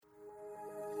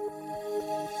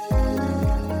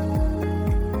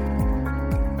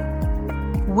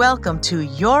Welcome to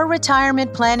Your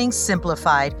Retirement Planning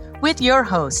Simplified with your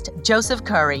host, Joseph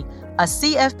Curry, a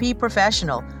CFP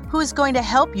professional who is going to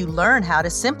help you learn how to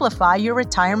simplify your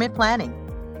retirement planning.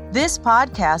 This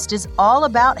podcast is all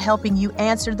about helping you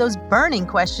answer those burning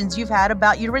questions you've had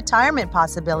about your retirement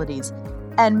possibilities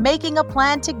and making a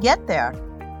plan to get there.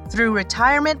 Through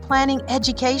retirement planning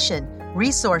education,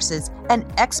 resources,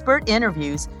 and expert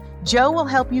interviews, Joe will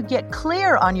help you get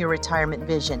clear on your retirement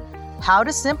vision, how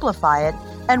to simplify it,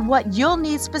 and what you'll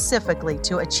need specifically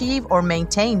to achieve or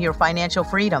maintain your financial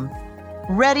freedom.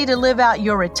 Ready to live out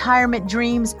your retirement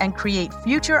dreams and create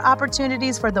future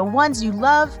opportunities for the ones you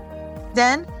love?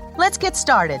 Then let's get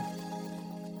started.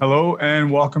 Hello, and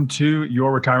welcome to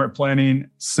Your Retirement Planning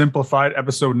Simplified,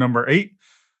 episode number 8,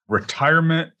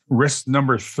 retirement risk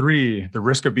number 3, the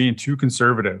risk of being too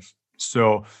conservative.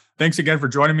 So thanks again for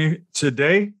joining me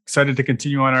today. Excited to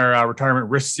continue on our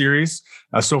retirement risk series.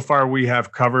 So far, we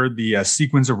have covered the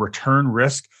sequence of return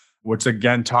risk, which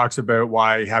again talks about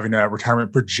why having a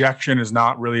retirement projection is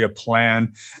not really a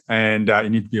plan, and you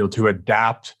need to be able to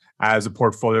adapt as the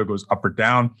portfolio goes up or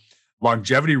down.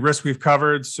 Longevity risk we've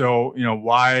covered. So,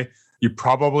 why you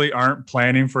probably aren't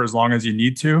planning for as long as you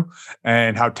need to,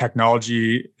 and how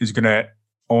technology is going to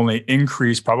only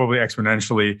increase probably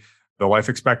exponentially the life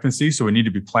expectancy. So we need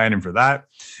to be planning for that.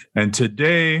 And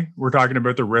today we're talking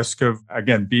about the risk of,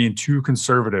 again, being too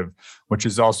conservative, which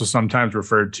is also sometimes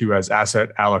referred to as asset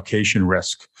allocation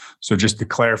risk. So just to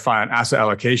clarify on asset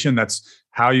allocation, that's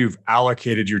how you've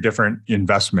allocated your different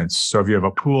investments. So if you have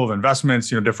a pool of investments,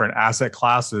 different asset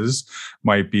classes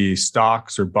might be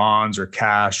stocks or bonds or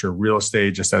cash or real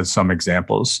estate, just as some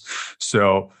examples.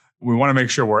 So we want to make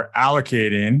sure we're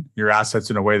allocating your assets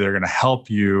in a way that are going to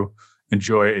help you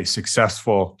enjoy a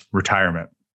successful retirement.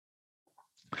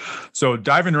 So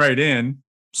diving right in,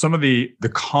 some of the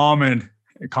common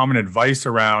advice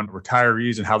around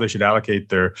retirees and how they should allocate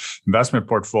their investment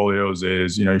portfolios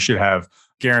is, you should have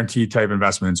guaranteed type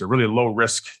investments or really low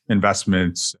risk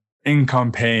investments,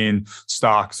 income paying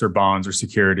stocks or bonds or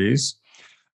securities.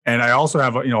 And I also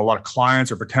have, a lot of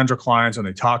clients or potential clients when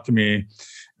they talk to me,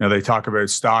 they talk about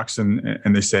stocks and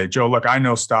they say, Joe, look, I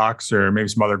know stocks or maybe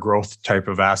some other growth type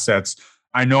of assets.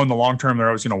 I know in the long term, they're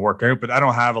always going to work out, but I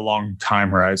don't have a long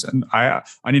time horizon. I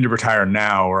need to retire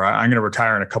now, or I'm going to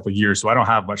retire in a couple of years, so I don't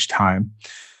have much time.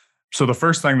 So the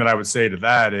first thing that I would say to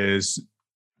that is,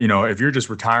 if you're just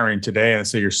retiring today and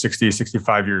say you're 60,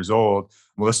 65 years old,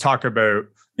 well, let's talk about,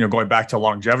 going back to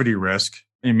longevity risk.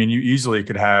 I mean, you easily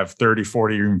could have 30,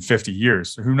 40, or even 50 years.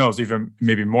 So who knows, even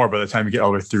maybe more by the time you get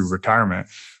all the way through retirement.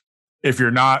 If you're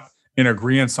not in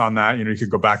agreement on that, you could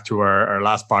go back to our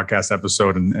last podcast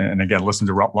episode and again, listen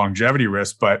to longevity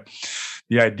risk. But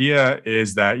the idea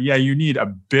is that, you need a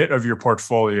bit of your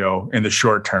portfolio in the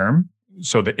short term.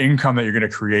 So the income that you're going to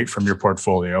create from your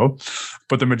portfolio,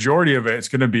 but the majority of it is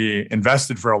going to be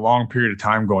invested for a long period of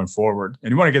time going forward.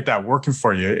 And you want to get that working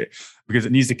for you because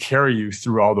it needs to carry you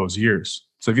through all those years.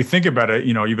 So if you think about it,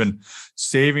 you've been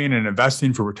saving and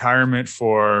investing for retirement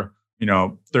for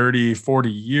 30,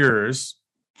 40 years,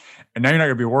 and now you're not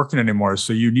going to be working anymore.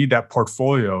 So you need that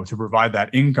portfolio to provide that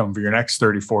income for your next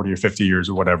 30, 40, or 50 years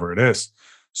or whatever it is.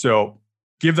 So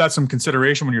give that some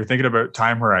consideration when you're thinking about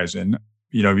time horizon.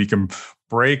 You can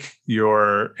break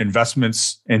your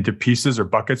investments into pieces or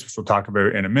buckets, which we'll talk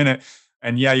about in a minute.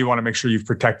 And you want to make sure you've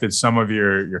protected some of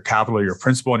your capital, your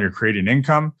principal, and you're creating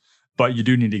income, but you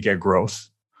do need to get growth.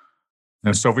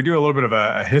 And so if we do a little bit of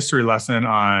a history lesson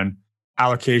on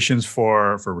allocations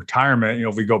for retirement,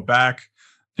 if we go back,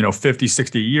 50,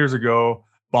 60 years ago,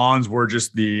 bonds were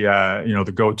just the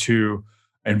go-to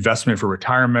investment for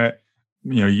retirement.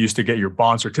 You used to get your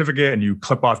bond certificate and you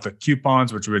clip off the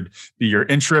coupons, which would be your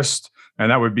interest. And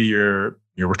that would be your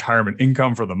retirement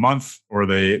income for the month or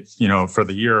for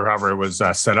the year, or however it was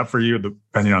set up for you,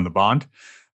 depending on the bond.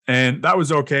 And that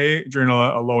was okay during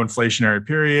a low inflationary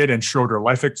period and shorter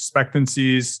life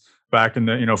expectancies back in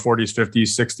the 40s, 50s,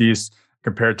 60s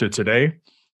compared to today.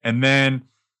 And then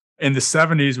in the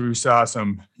 70s, we saw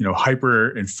some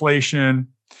hyperinflation,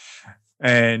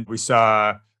 and we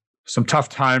saw some tough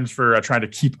times for trying to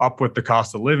keep up with the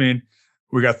cost of living.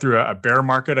 We got through a bear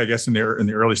market, I guess, in the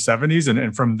early 70s,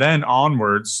 and from then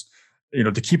onwards,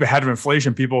 to keep ahead of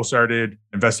inflation, people started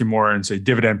investing more in, say,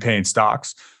 dividend-paying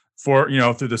stocks. For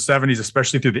through the 70s,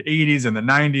 especially through the 80s and the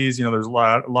 90s, there's a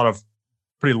lot of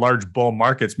pretty large bull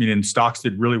markets, meaning stocks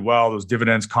did really well. Those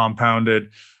dividends compounded,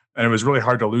 and it was really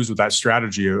hard to lose with that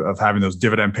strategy of having those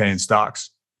dividend-paying stocks.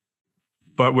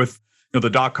 But with the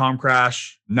dot-com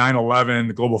crash, 9/11,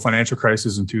 the global financial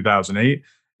crisis in 2008,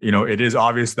 It is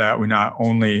obvious that we not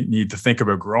only need to think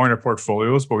about growing our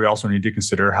portfolios, but we also need to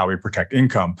consider how we protect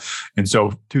income. And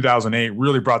so 2008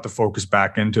 really brought the focus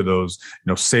back into those,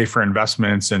 safer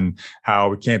investments and how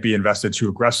we can't be invested too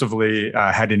aggressively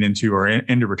heading into or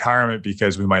into retirement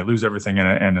because we might lose everything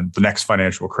in the next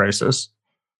financial crisis.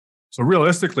 So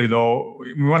realistically, though,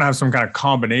 we want to have some kind of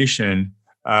combination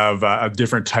of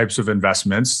different types of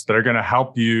investments that are going to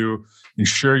help you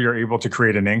ensure you're able to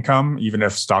create an income, even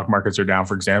if stock markets are down,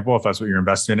 for example, if that's what you're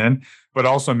investing in, but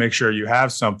also make sure you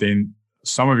have some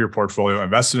of your portfolio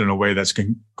invested in a way that's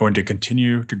going to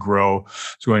continue to grow.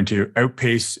 It's going to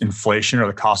outpace inflation or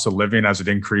the cost of living as it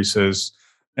increases,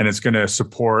 and it's going to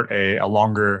support a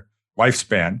longer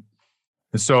lifespan.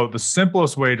 And so the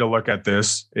simplest way to look at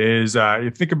this is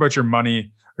you think about your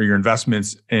money or your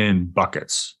investments in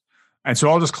buckets. And so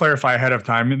I'll just clarify ahead of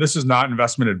time, this is not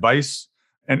investment advice.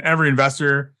 And every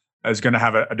investor is going to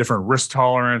have a different risk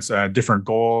tolerance, different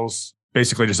goals,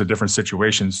 basically just a different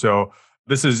situation. So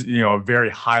this is, a very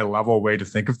high level way to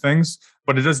think of things,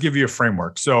 but it does give you a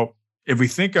framework. So if we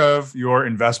think of your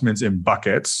investments in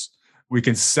buckets, we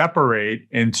can separate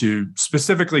into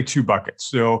specifically two buckets.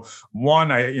 So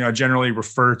one, I generally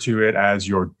refer to it as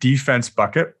your defense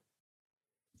bucket,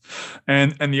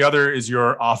 and the other is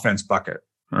your offense bucket,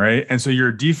 right? And so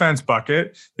your defense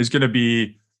bucket is going to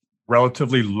be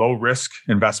relatively low risk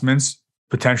investments,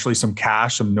 potentially some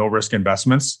cash, some no risk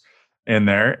investments in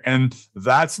there. And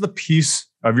that's the piece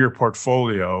of your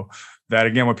portfolio that,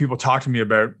 again, when people talk to me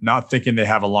about not thinking they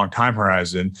have a long time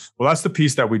horizon, well, that's the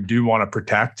piece that we do want to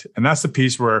protect. And that's the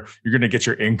piece where you're going to get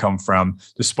your income from,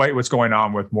 despite what's going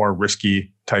on with more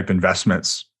risky type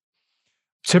investments.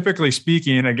 Typically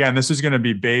speaking, again, this is going to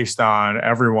be based on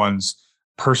everyone's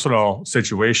personal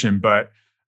situation. But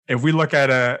if we look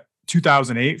at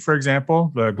 2008, for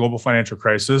example, the global financial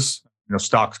crisis,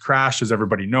 stocks crashed, as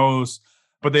everybody knows,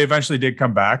 but they eventually did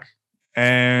come back.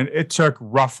 And it took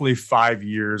roughly 5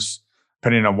 years,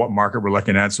 depending on what market we're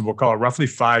looking at. So we'll call it roughly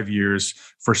 5 years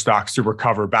for stocks to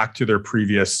recover back to their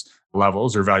previous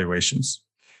levels or valuations.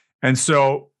 And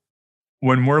so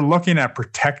when we're looking at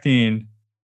protecting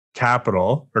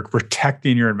capital or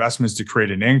protecting your investments to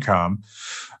create an income,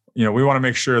 we want to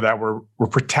make sure that we're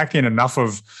protecting enough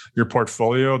of your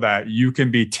portfolio that you can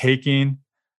be taking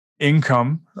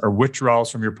income or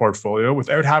withdrawals from your portfolio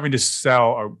without having to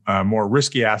sell a more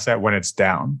risky asset when it's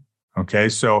down. Okay.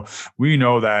 So we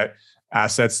know that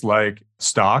assets like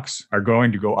stocks are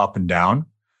going to go up and down.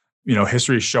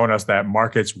 History has shown us that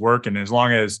markets work. And as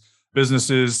long as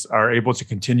businesses are able to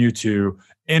continue to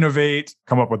innovate,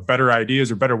 come up with better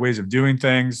ideas or better ways of doing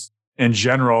things, in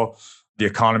general, the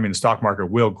economy and the stock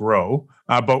market will grow,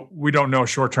 but we don't know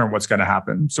short term what's going to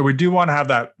happen. So we do want to have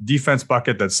that defense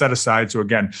bucket that's set aside. So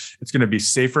again, it's going to be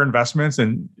safer investments.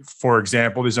 And for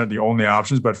example, these aren't the only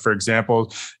options, but for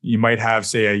example, you might have,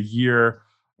 say, a year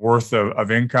worth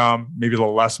of income, maybe a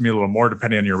little less, maybe a little more,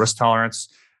 depending on your risk tolerance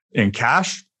in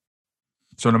cash.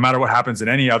 So no matter what happens in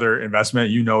any other investment,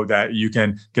 you know that you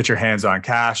can get your hands on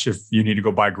cash if you need to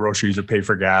go buy groceries or pay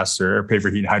for gas or pay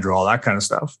for heat and hydro, all that kind of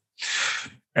stuff.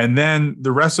 And then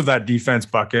the rest of that defense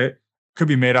bucket could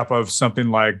be made up of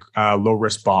something like low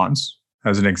risk bonds,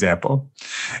 as an example.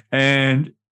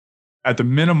 And at the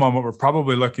minimum, what we're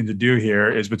probably looking to do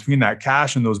here is between that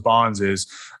cash and those bonds is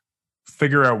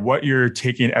figure out what you're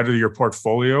taking out of your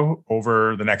portfolio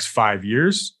over the next 5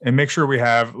 years and make sure we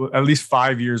have at least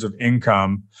 5 years of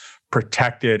income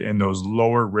protected in those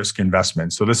lower risk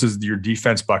investments. So this is your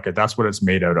defense bucket. That's what it's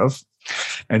made out of.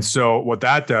 And so what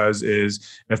that does is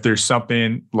if there's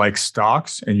something like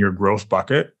stocks in your growth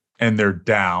bucket and they're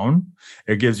down,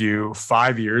 it gives you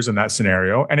 5 years in that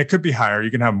scenario. And it could be higher.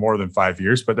 You can have more than 5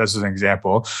 years, but that's an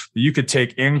example. You could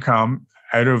take income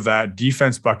out of that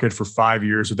defense bucket for 5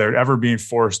 years without ever being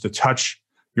forced to touch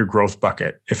your growth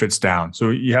bucket if it's down.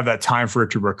 So you have that time for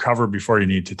it to recover before you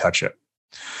need to touch it.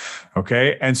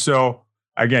 Okay. And so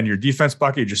again, your defense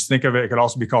bucket, just think of it. It could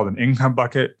also be called an income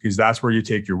bucket because that's where you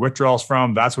take your withdrawals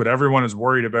from. That's what everyone is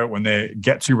worried about when they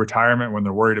get to retirement, when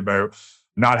they're worried about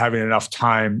not having enough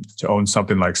time to own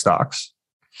something like stocks.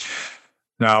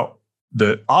 Now,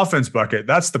 the offense bucket,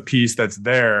 that's the piece that's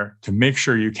there to make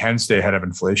sure you can stay ahead of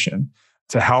inflation,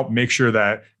 to help make sure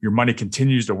that your money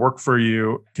continues to work for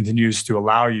you, continues to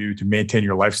allow you to maintain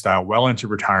your lifestyle well into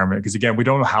retirement. Because again, we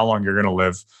don't know how long you're going to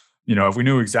live. If we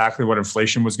knew exactly what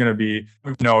inflation was going to be,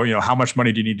 how much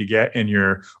money do you need to get in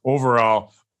your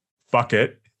overall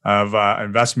bucket of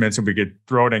investments, and we could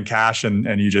throw it in cash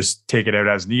and you just take it out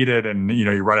as needed, and you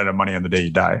run out of money on the day you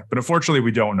die. But unfortunately,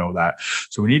 we don't know that.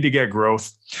 So we need to get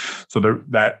growth. So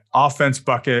that offense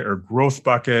bucket or growth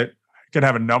bucket could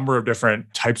have a number of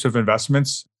different types of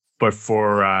investments. But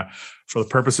for the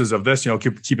purposes of this,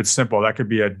 keep it simple. That could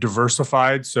be a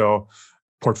diversified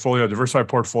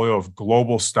portfolio of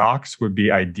global stocks would be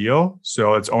ideal.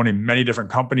 So it's owning many different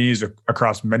companies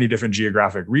across many different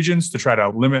geographic regions to try to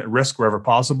limit risk wherever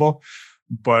possible,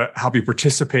 but help you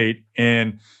participate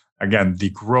in, again, the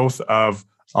growth of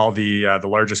all the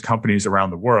largest companies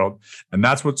around the world. And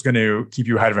that's what's going to keep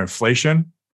you ahead of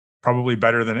inflation, probably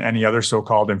better than any other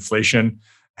so-called inflation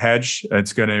hedge.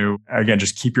 It's going to, again,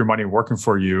 just keep your money working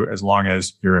for you as long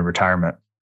as you're in retirement.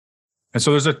 And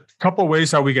so there's a couple of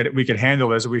ways how we could handle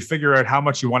this. We figure out how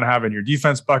much you want to have in your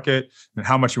defense bucket and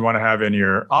how much you want to have in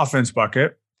your offense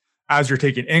bucket. As you're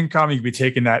taking income, you can be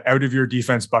taking that out of your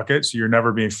defense bucket, so you're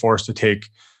never being forced to take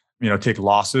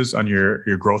losses on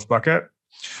your growth bucket.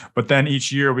 But then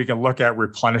each year we can look at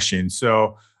replenishing.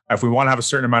 So if we want to have a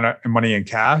certain amount of money in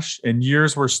cash, in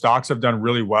years where stocks have done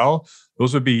really well,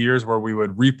 those would be years where we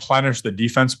would replenish the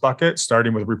defense bucket,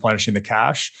 starting with replenishing the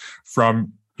cash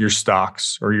from your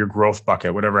stocks or your growth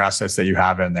bucket, whatever assets that you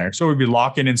have in there. So we'd be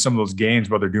locking in some of those gains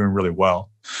while they're doing really well.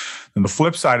 And the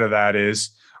flip side of that is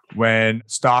when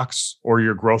stocks or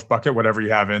your growth bucket, whatever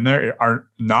you have in there, are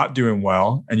not doing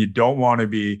well and you don't want to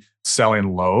be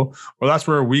selling low, well, that's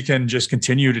where we can just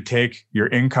continue to take your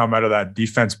income out of that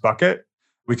defense bucket.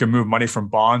 We can move money from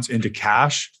bonds into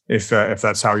cash if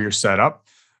that's how you're set up.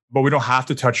 But we don't have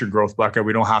to touch your growth bucket.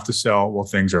 We don't have to sell while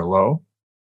things are low.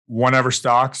 Whenever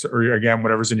stocks or, again,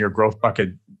 whatever's in your growth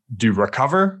bucket do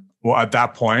recover, well, at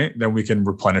that point, then we can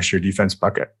replenish your defense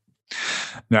bucket.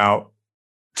 Now,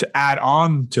 to add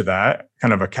on to that,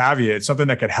 kind of a caveat, something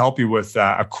that could help you with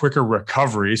a quicker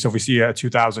recovery. So if we see a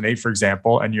 2008, for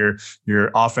example, and your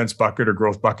offense bucket or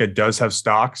growth bucket does have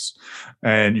stocks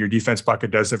and your defense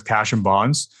bucket does have cash and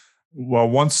bonds, well,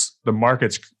 once the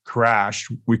markets crash,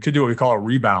 we could do what we call a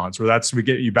rebalance, where we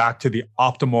get you back to the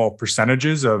optimal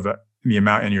percentages of the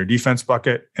amount in your defense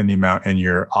bucket and the amount in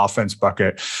your offense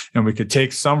bucket. And we could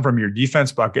take some from your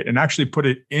defense bucket and actually put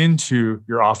it into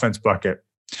your offense bucket.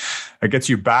 It gets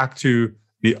you back to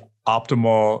the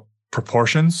optimal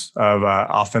proportions of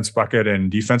offense bucket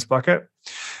and defense bucket.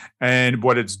 And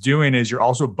what it's doing is you're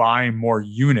also buying more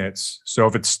units. So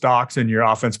if it's stocks in your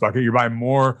offense bucket, you're buying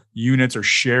more units or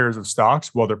shares of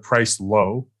stocks while they're priced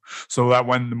low, so that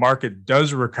when the market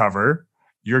does recover,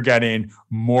 you're getting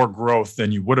more growth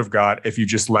than you would have got if you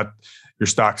just let your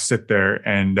stocks sit there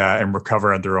and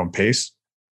recover at their own pace.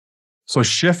 So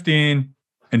shifting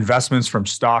investments from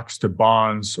stocks to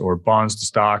bonds or bonds to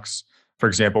stocks, for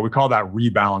example, we call that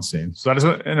rebalancing. So that is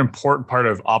an important part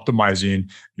of optimizing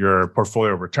your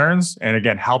portfolio returns. And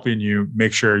again, helping you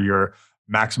make sure you're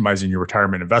maximizing your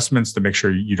retirement investments to make sure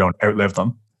you don't outlive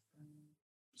them.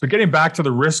 So getting back to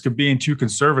the risk of being too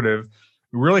conservative, it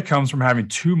really comes from having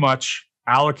too much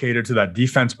allocated to that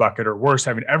defense bucket, or worse,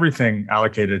 having everything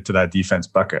allocated to that defense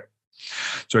bucket.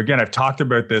 So again, I've talked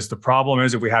about this. The problem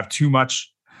is if we have too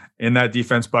much in that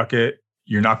defense bucket,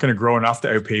 you're not going to grow enough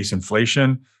to outpace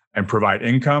inflation and provide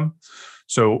income.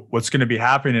 So what's going to be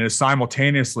happening is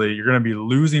simultaneously, you're going to be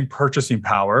losing purchasing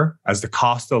power as the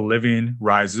cost of living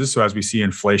rises. So as we see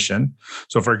inflation.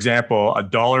 So for example,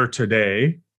 $1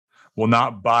 today will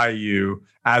not buy you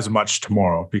as much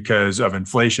tomorrow because of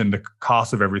inflation. The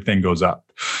cost of everything goes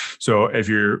up. So if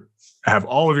you have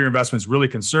all of your investments really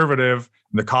conservative,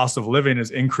 and the cost of living is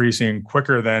increasing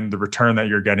quicker than the return that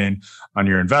you're getting on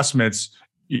your investments,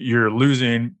 you're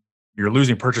losing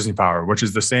purchasing power, which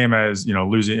is the same as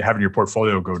having your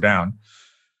portfolio go down.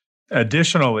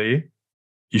 Additionally,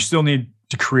 you still need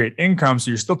to create income, so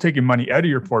you're still taking money out of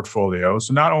your portfolio.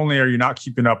 So not only are you not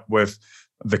keeping up with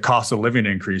the cost of living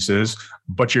increases,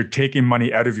 but you're taking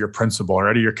money out of your principal or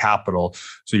out of your capital.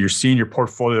 So you're seeing your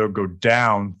portfolio go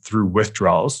down through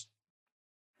withdrawals.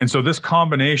 And so this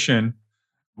combination,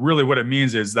 really what it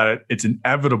means is that it's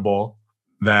inevitable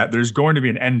that there's going to be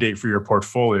an end date for your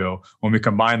portfolio when we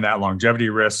combine that longevity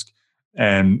risk,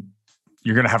 and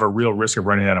you're going to have a real risk of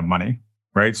running out of money,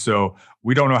 right? So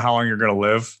we don't know how long you're going to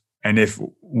live. And if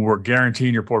we're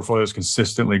guaranteeing your portfolio is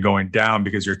consistently going down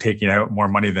because you're taking out more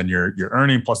money than you're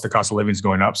earning, plus the cost of living is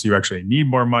going up, so you actually need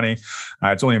more money,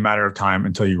 it's only a matter of time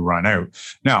until you run out.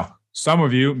 Now, some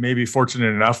of you may be fortunate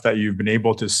enough that you've been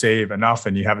able to save enough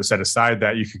and you have it set aside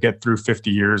that you could get through 50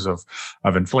 years of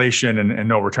inflation and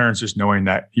no returns, just knowing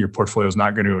that your portfolio is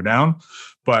not going to go down.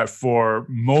 But for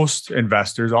most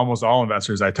investors, almost all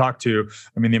investors I talk to,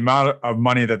 the amount of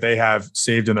money that they have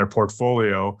saved in their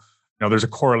portfolio, there's a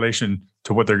correlation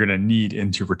to what they're going to need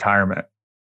into retirement.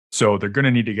 So they're going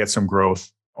to need to get some growth.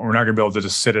 We're not going to be able to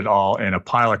just sit it all in a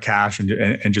pile of cash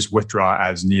and just withdraw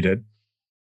as needed.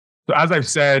 So as I've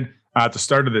said, at the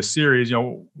start of this series,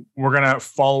 we're going to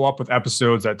follow up with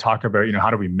episodes that talk about, how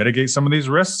do we mitigate some of these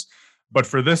risks. But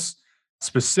for this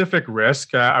specific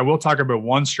risk, I will talk about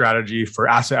one strategy for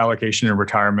asset allocation in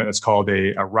retirement. It's called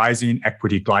a rising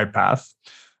equity glide path.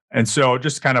 And so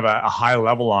just kind of a high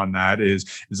level on that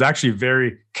is actually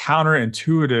very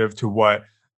counterintuitive to what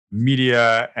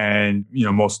media and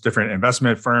most different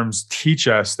investment firms teach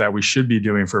us that we should be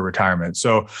doing for retirement.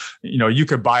 So, you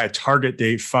could buy a target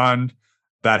date fund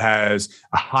that has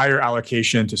a higher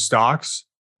allocation to stocks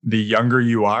the younger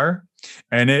you are.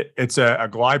 And it's a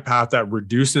glide path that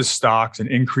reduces stocks and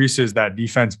increases that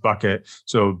defense bucket.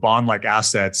 So bond-like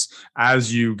assets,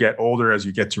 as you get older, as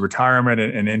you get to retirement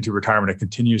and into retirement, it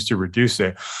continues to reduce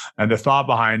it. And the thought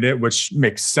behind it, which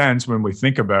makes sense when we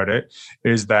think about it,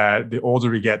 is that the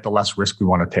older we get, the less risk we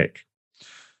want to take.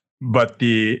 But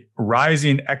the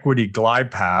rising equity glide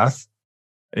path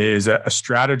is a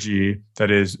strategy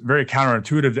that is very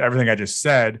counterintuitive to everything I just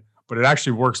said, but it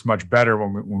actually works much better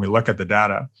when we look at the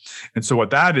data. And so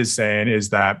what that is saying is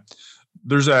that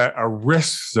there's a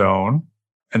risk zone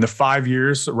in the 5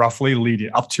 years roughly leading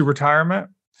up to retirement,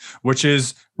 which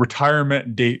is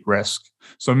retirement date risk.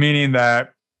 So meaning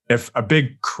that if a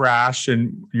big crash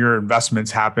in your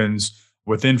investments happens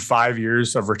within 5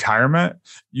 years of retirement,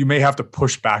 you may have to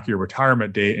push back your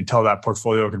retirement date until that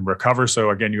portfolio can recover. So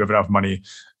again, you have enough money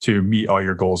to meet all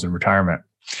your goals in retirement.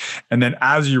 And then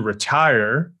as you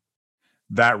retire,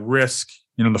 that risk,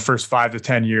 the first 5 to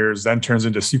 10 years then turns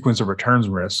into sequence of returns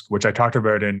risk, which I talked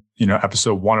about in,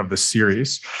 episode 1 of the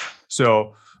series.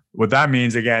 So what that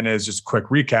means, again, is just a quick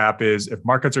recap is if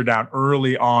markets are down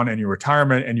early on in your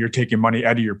retirement and you're taking money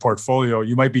out of your portfolio,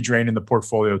 you might be draining the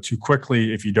portfolio too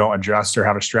quickly if you don't adjust or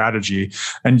have a strategy.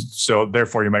 And so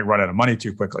therefore you might run out of money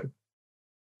too quickly.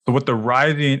 So what the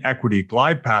rising equity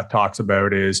glide path talks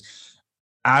about is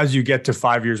as you get to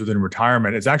 5 years within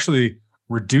retirement, it's actually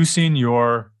reducing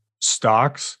your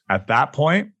stocks at that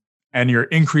point and you're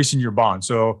increasing your bonds.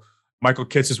 So Michael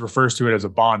Kitces refers to it as a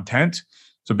bond tent.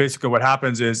 So basically what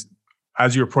happens is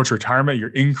as you approach retirement, you're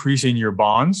increasing your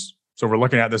bonds. So we're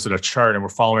looking at this at a chart and we're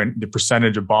following the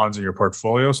percentage of bonds in your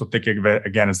portfolio. So thinking of it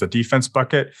again as the defense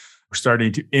bucket, we're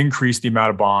starting to increase the amount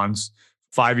of bonds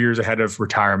 5 years ahead of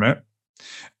retirement.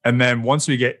 And then once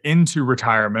we get into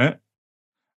retirement,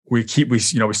 we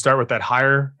start with that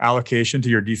higher allocation to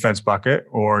your defense bucket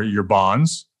or your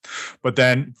bonds. But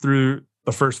then through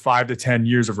the first 5 to 10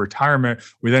 years of retirement,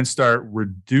 we then start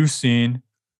reducing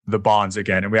the bonds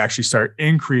again. And we actually start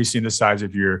increasing the size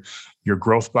of your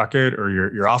growth bucket or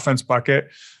your offense bucket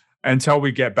until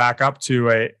we get back up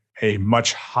to a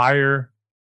much higher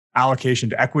allocation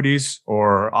to equities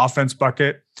or offense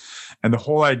bucket. And the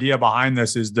whole idea behind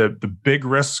this is the big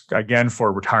risk, again,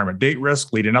 for retirement date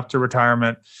risk leading up to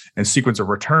retirement and sequence of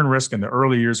return risk in the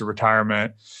early years of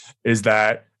retirement is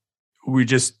that we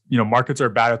just, markets are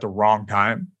bad at the wrong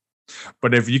time.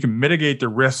 But if you can mitigate the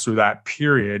risks through that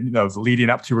period of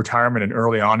leading up to retirement and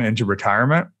early on into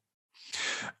retirement,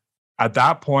 at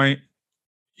that point,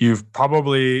 you've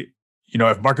probably,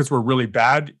 if markets were really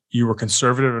bad, you were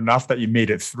conservative enough that you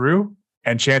made it through.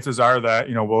 And chances are that,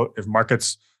 if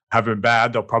markets have been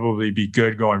bad, they'll probably be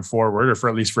good going forward, or for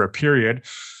at least for a period.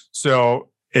 So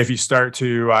if you start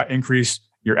to increase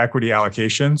your equity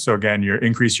allocation, so again, you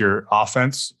increase your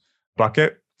offense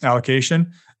bucket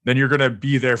allocation, then you're going to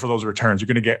be there for those returns. You're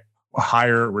going to get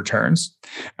higher returns.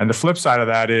 And the flip side of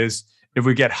that is if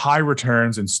we get high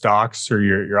returns in stocks or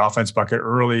your offense bucket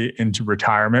early into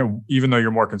retirement, even though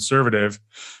you're more conservative,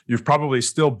 you've probably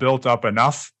still built up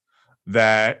enough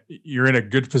that you're in a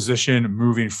good position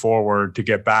moving forward to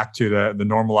get back to the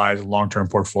normalized long-term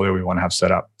portfolio we want to have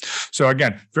set up. So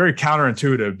again, very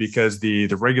counterintuitive because the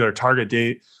regular target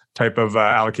date type of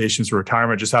allocations for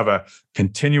retirement just have a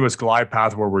continuous glide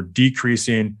path where we're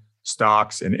decreasing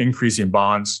stocks and increasing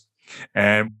bonds.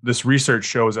 And this research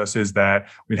shows us is that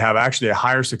we'd have actually a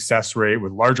higher success rate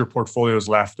with larger portfolios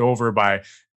left over by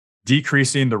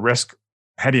decreasing the risk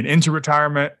heading into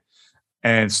retirement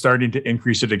and starting to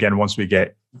increase it again once we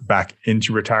get back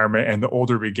into retirement. And the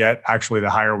older we get, actually,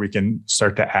 the higher we can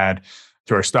start to add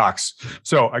to our stocks.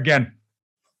 So again,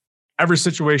 every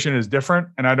situation is different.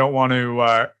 And I don't want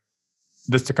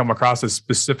this to come across as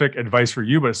specific advice for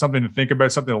you, but it's something to think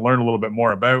about, something to learn a little bit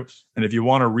more about. And if you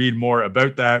want to read more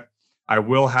about that, I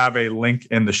will have a link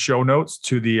in the show notes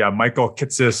to the Michael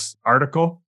Kitces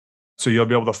article. So you'll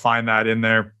be able to find that in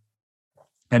there.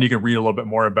 And you can read a little bit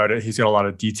more about it. He's got a lot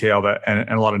of detail and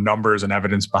a lot of numbers and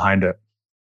evidence behind it.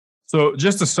 So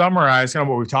just to summarize kind of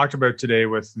what we've talked about today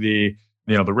with the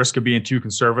risk of being too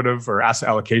conservative or asset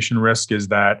allocation risk is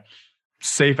that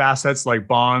safe assets like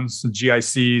bonds,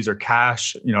 GICs, or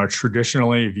cash, are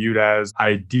traditionally viewed as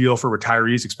ideal for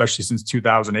retirees, especially since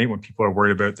 2008 when people are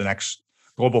worried about the next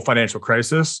global financial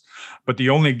crisis. But the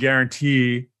only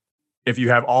guarantee if you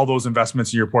have all those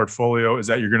investments in your portfolio is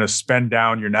that you're going to spend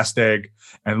down your nest egg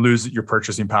and lose your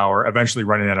purchasing power, eventually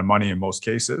running out of money in most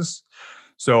cases.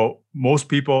 So most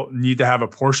people need to have a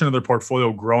portion of their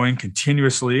portfolio growing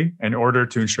continuously in order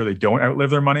to ensure they don't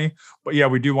outlive their money. But yeah,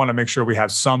 we do want to make sure we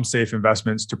have some safe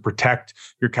investments to protect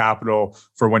your capital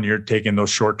for when you're taking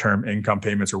those short-term income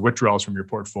payments or withdrawals from your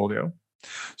portfolio.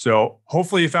 So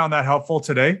hopefully you found that helpful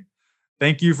today.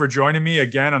 Thank you for joining me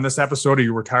again on this episode of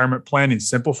Your Retirement Planning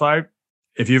Simplified.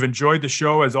 If you've enjoyed the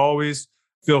show, as always,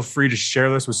 feel free to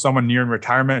share this with someone near in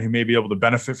retirement who may be able to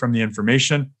benefit from the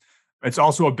information. It's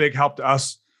also a big help to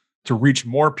us to reach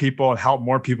more people and help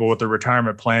more people with their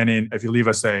retirement planning if you leave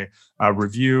us a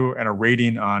review and a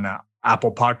rating on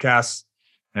Apple Podcasts.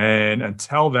 And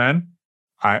until then,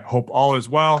 I hope all is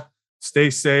well.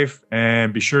 Stay safe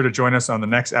and be sure to join us on the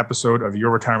next episode of Your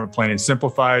Retirement Planning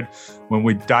Simplified when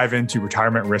we dive into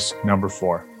retirement risk number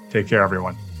 4. Take care,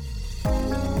 everyone.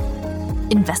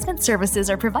 Investment services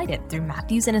are provided through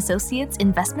Matthews & Associates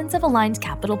Investments of Aligned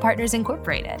Capital Partners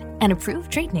Incorporated, an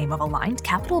approved trade name of Aligned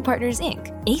Capital Partners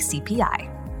Inc., ACPI.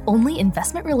 Only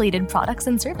investment-related products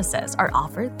and services are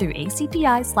offered through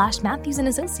ACPI/Matthews &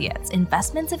 Associates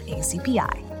Investments of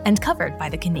ACPI and covered by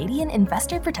the Canadian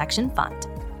Investor Protection Fund.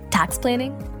 Tax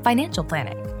planning, financial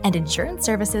planning, and insurance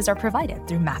services are provided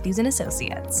through Matthews &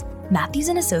 Associates. Matthews &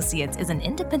 Associates is an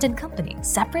independent company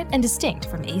separate and distinct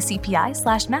from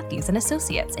ACPI/Matthews &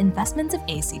 Associates Investments of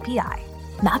ACPI.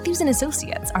 Matthews &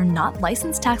 Associates are not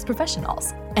licensed tax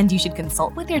professionals, and you should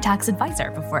consult with your tax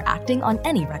advisor before acting on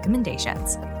any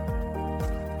recommendations.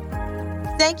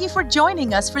 Thank you for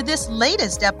joining us for this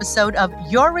latest episode of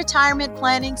Your Retirement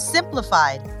Planning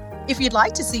Simplified. If you'd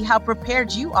like to see how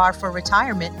prepared you are for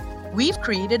retirement, we've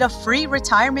created a free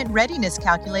retirement readiness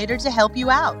calculator to help you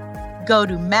out. Go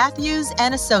to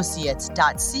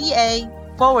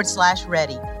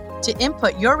matthewsandassociates.ca/ready to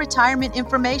input your retirement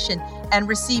information and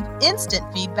receive instant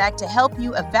feedback to help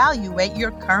you evaluate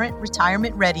your current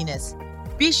retirement readiness.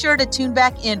 Be sure to tune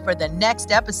back in for the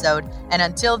next episode, and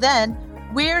until then,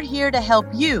 we're here to help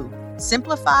you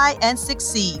simplify and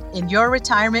succeed in your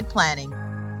retirement planning.